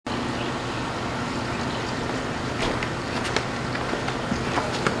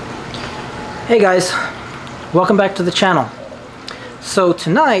Hey guys, welcome back to the channel. So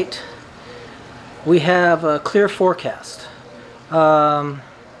tonight we have a clear forecast, but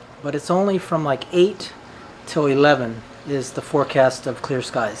it's only from like 8 till 11 is the forecast of clear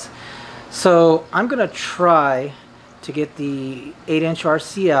skies. So I'm gonna try to get the 8-inch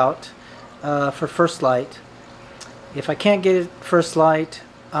RC out for first light. If I can't get it first light,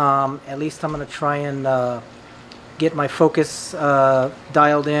 at least I'm gonna try and get my focus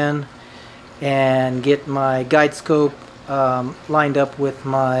dialed in and get my guide scope lined up with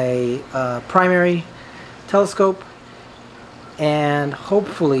my primary telescope, and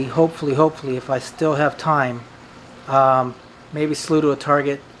hopefully if I still have time, maybe slew to a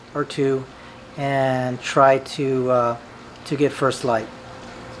target or two and try to get first light.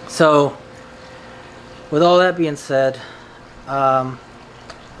 So with all that being said,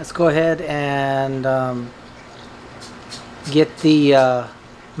 let's go ahead and get the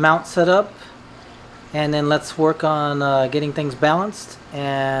mount set up, and then let's work on getting things balanced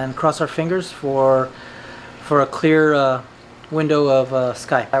and cross our fingers for a clear window of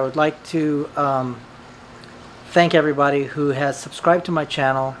sky. I would like to thank everybody who has subscribed to my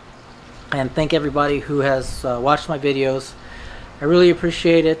channel, and thank everybody who has watched my videos. I really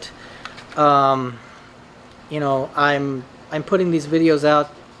appreciate it. You know, I'm putting these videos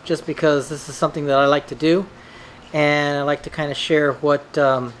out just because this is something that I like to do, and I like to kind of share what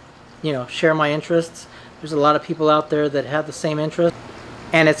you know, share my interests. There's a lot of people out there that have the same interest,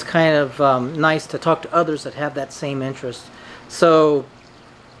 and it's kind of nice to talk to others that have that same interest. So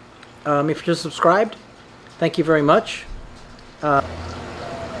if you're subscribed, thank you very much. So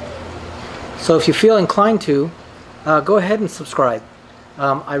if you feel inclined to, go ahead and subscribe.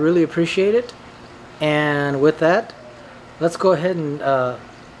 I really appreciate it. And with that, let's go ahead and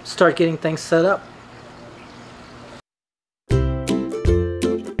start getting things set up.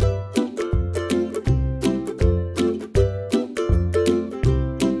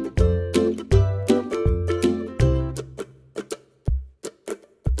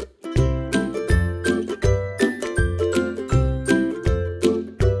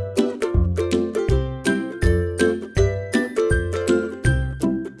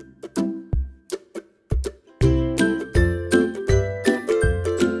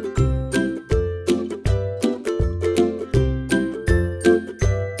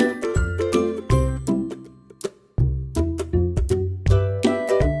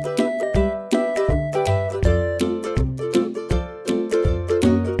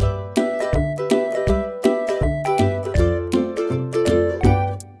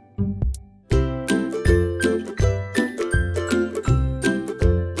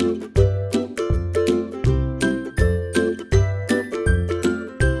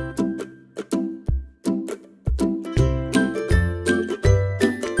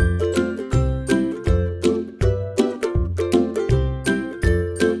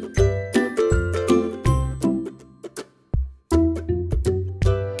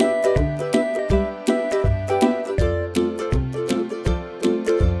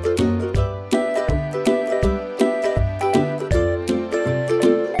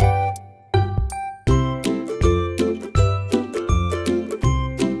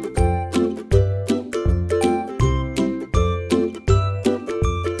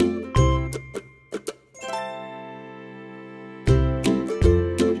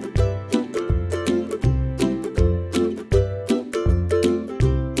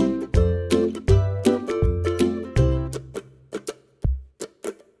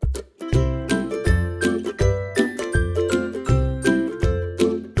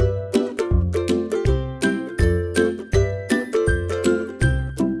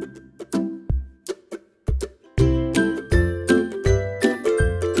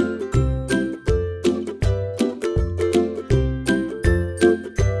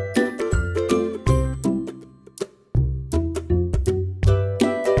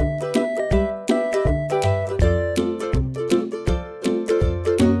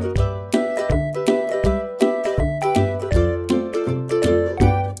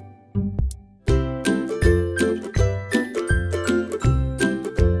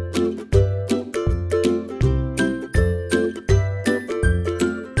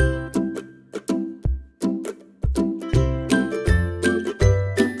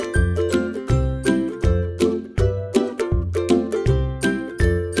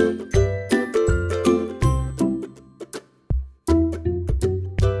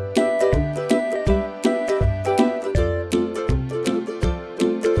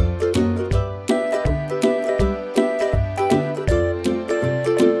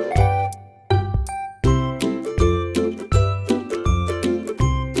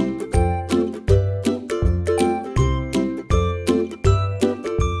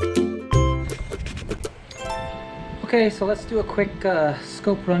 Okay, so let's do a quick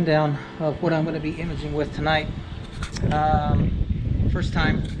scope rundown of what I'm going to be imaging with tonight. First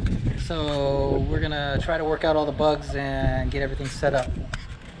time, so we're going to try to work out all the bugs and get everything set up.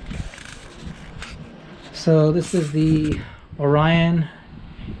 So this is the Orion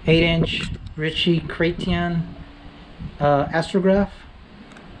 8-inch Ritchey Chretien Astrograph.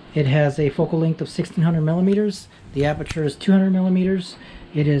 It has a focal length of 1600 millimeters. The aperture is 200 millimeters.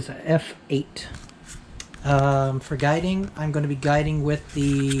 It is f8. For guiding, I'm going to be guiding with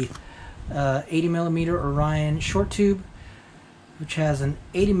the 80 millimeter Orion short tube, which has an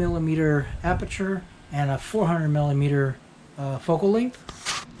 80 millimeter aperture and a 400 millimeter focal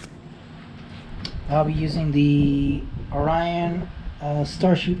length. I'll be using the Orion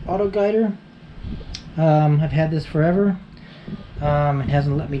StarShoot auto guider. I've had this forever. It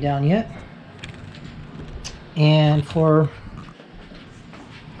hasn't let me down yet. And for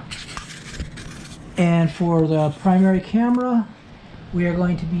the primary camera, we are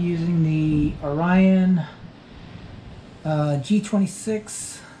going to be using the Orion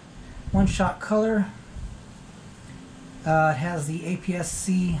G26 one-shot color. It has the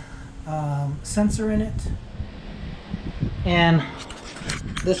APS-C sensor in it, and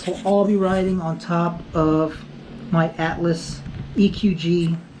this will all be riding on top of my Atlas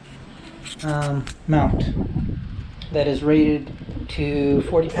EQG mount that is rated to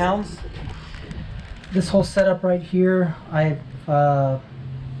 40 pounds. This whole setup right here, I've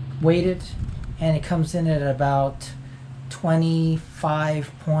weighed it, and it comes in at about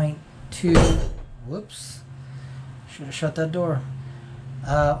 25.2. Whoops, should have shut that door.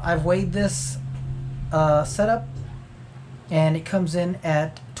 I've weighed this setup, and it comes in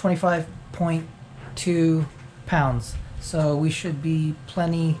at 25.2 pounds. So we should be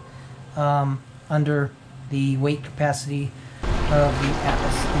plenty under the weight capacity of the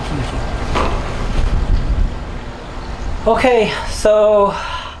Atlas EQG. Okay, so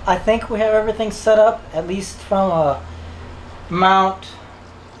I think we have everything set up, at least from a mount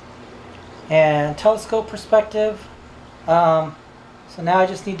and telescope perspective. So now I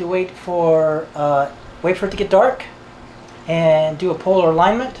just need to wait for it to get dark and do a polar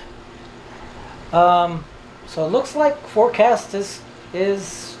alignment. So it looks like forecast is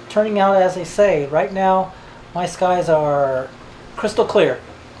turning out as they say. Right now my skies are crystal clear,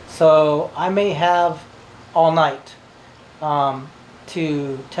 so I may have all night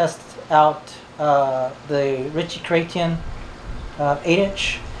to test out the Ritchey Chretien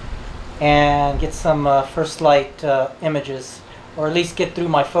 8-inch and get some first light images, or at least get through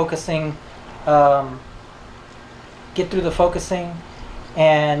my focusing, get through the focusing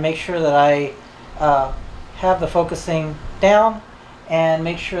and make sure that I have the focusing down, and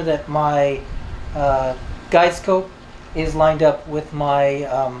make sure that my guide scope is lined up with my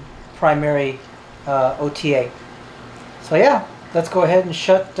primary OTA. So yeah, let's go ahead and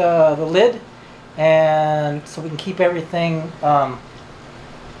shut the lid, and so we can keep everything from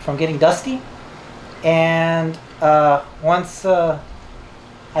getting dusty. And once I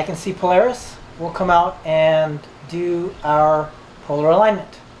can see Polaris, we'll come out and do our polar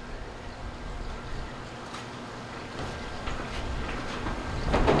alignment.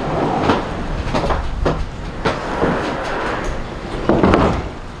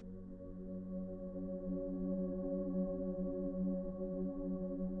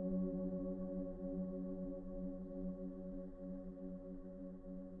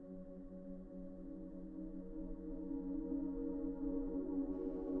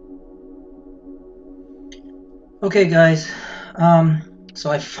 Okay guys, so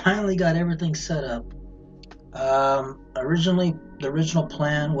I finally got everything set up. Originally, the original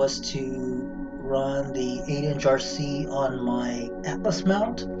plan was to run the 8-inch RC on my Atlas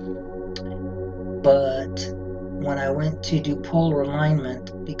mount, but when I went to do polar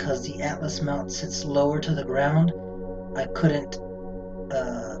alignment, because the Atlas mount sits lower to the ground, I couldn't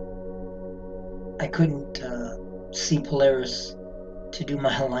see Polaris to do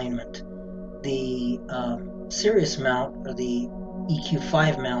my alignment. The Sirius mount, or the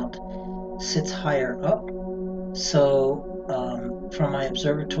EQ5 mount, sits higher up, so from my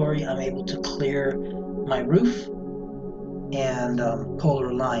observatory I'm able to clear my roof and polar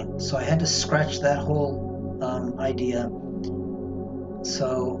align. So I had to scratch that whole idea.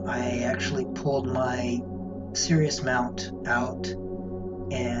 So I actually pulled my Sirius mount out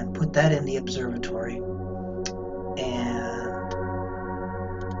and put that in the observatory, and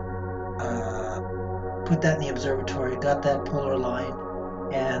got that polar line,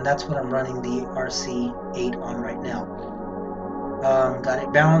 and that's what I'm running the RC8 on right now. Got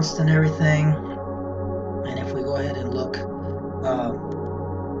it balanced and everything, and if we go ahead and look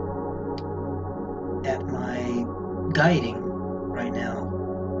at my guiding right now.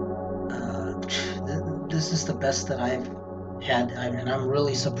 This is the best that I've had. I mean, I'm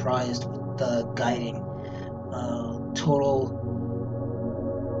really surprised with the guiding. The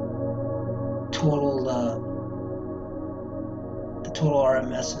total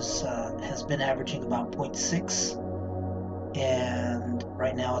RMS has been averaging about 0.6, and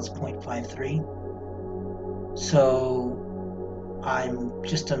right now it's 0.53. So I'm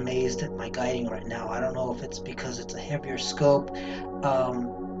just amazed at my guiding right now. I don't know if it's because it's a heavier scope.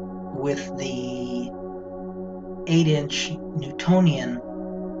 With the 8-inch Newtonian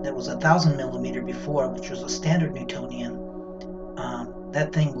that was 1,000 millimeter before, which was a standard Newtonian,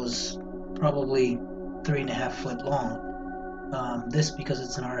 that thing was probably 3.5 foot long. This, because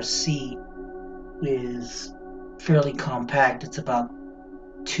it's an RC, is fairly compact. It's about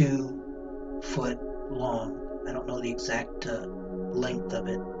 2 foot long. I don't know the exact length of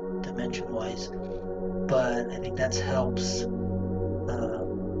it, dimension-wise, but I think that helps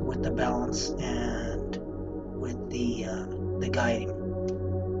with the balance and with the guiding.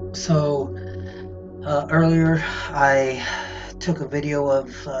 So earlier I took a video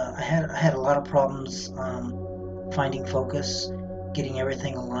of I had a lot of problems finding focus, getting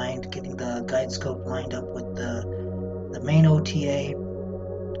everything aligned, getting the guide scope lined up with the main OTA.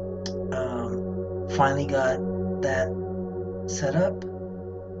 Finally got that set up,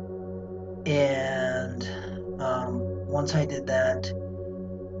 and once I did that,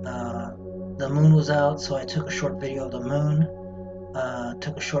 the moon was out, so I took a short video of the moon,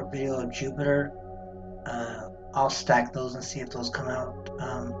 took a short video of Jupiter. I'll stack those and see if those come out,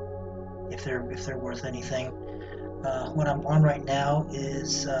 if they're worth anything. What I'm on right now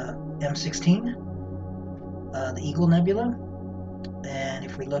is M16, the Eagle Nebula, and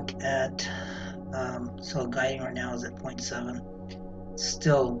if we look at so guiding right now is at 0.7.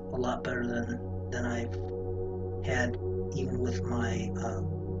 Still a lot better than I've had even with my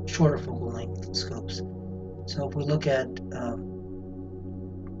shorter focal length scopes. So if we look at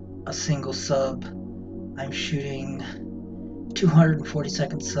a single sub, I'm shooting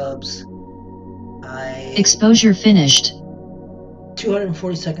 240-second subs. Exposure finished.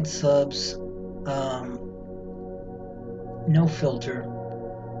 240-second subs, no filter.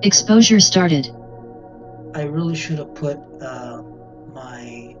 Exposure started. I really should have put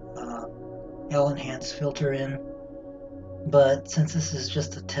my L-enhanced filter in, but since this is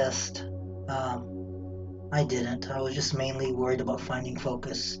just a test, I didn't. I was just mainly worried about finding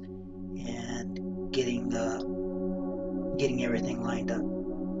focus and getting everything lined up.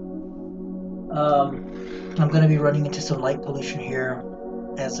 I'm going to be running into some light pollution here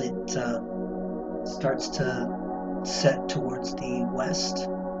as it starts to set towards the west.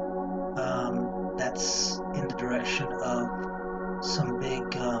 That's in the direction of some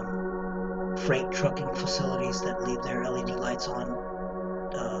big freight trucking facilities that leave their LED lights on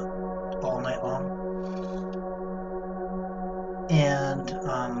all night long. And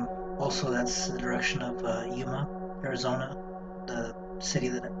also that's the direction of Yuma, Arizona, the city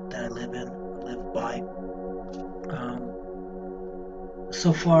that I live by.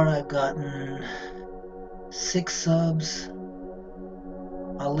 So far I've gotten 6 subs.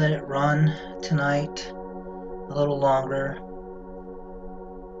 I'll let it run tonight a little longer,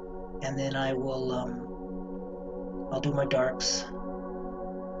 and then I will I'll do my darks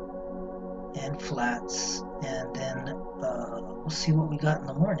and flats, and then we'll see what we got in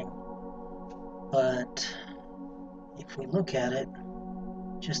the morning. But if we look at it,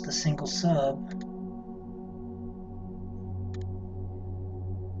 just a single sub,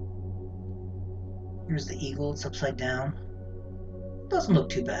 here's the eagle, it's upside down. Doesn't look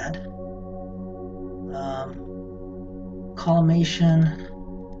too bad. Collimation,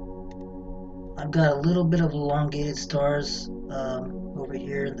 I've got a little bit of elongated stars over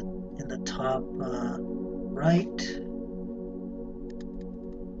here in the top right.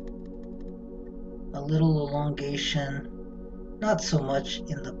 A little elongation, not so much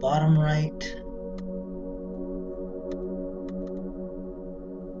in the bottom right.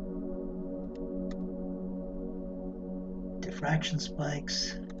 Diffraction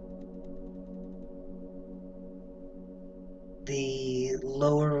spikes. The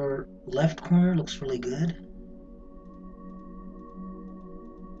lower left corner looks really good.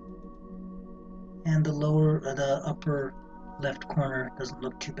 And the upper left corner doesn't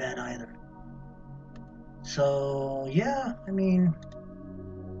look too bad either. So yeah, I mean,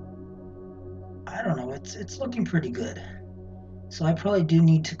 I don't know, it's looking pretty good. So I probably do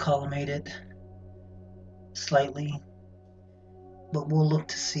need to collimate it slightly, but we'll look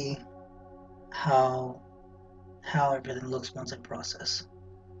to see how everything looks once I process.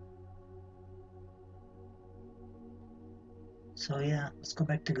 So yeah, let's go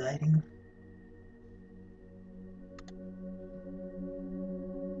back to guiding.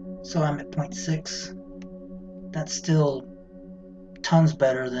 So I'm at 0.6. That's still tons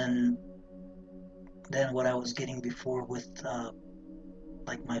better than what I was getting before with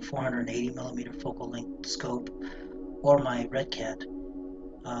like my 480 millimeter focal length scope or my Red Cat.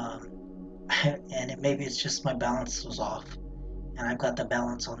 And maybe it's just my balance was off, and I've got the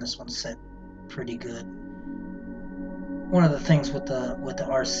balance on this one set pretty good. One of the things with the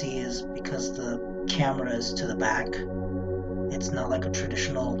RC is because the camera is to the back, it's not like a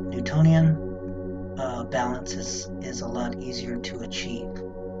traditional Newtonian. Balance is a lot easier to achieve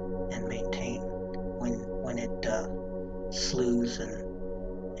and maintain when it slews and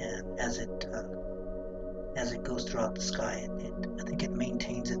as it goes throughout the sky. I think it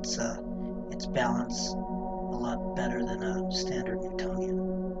maintains its balance a lot better than a standard Newtonian.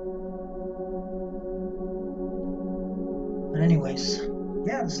 But anyways,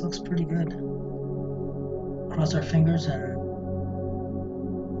 yeah, this looks pretty good. Cross our fingers and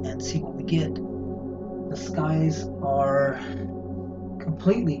see what we get. The skies are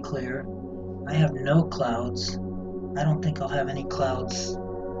completely clear. I have no clouds. I don't think I'll have any clouds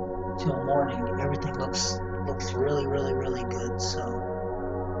till morning. Everything looks really, really, really good.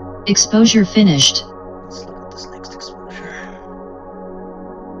 So exposure finished. let's look at this next exposure.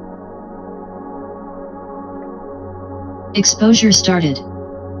 Exposure started.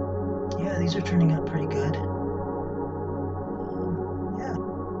 Yeah, these are turning out pretty good. Yeah.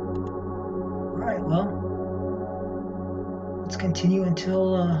 All right. Well, let's continue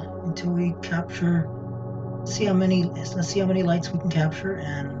until we capture. Let's see how many lights we can capture,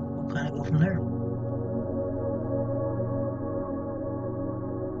 and we'll kind of go from there.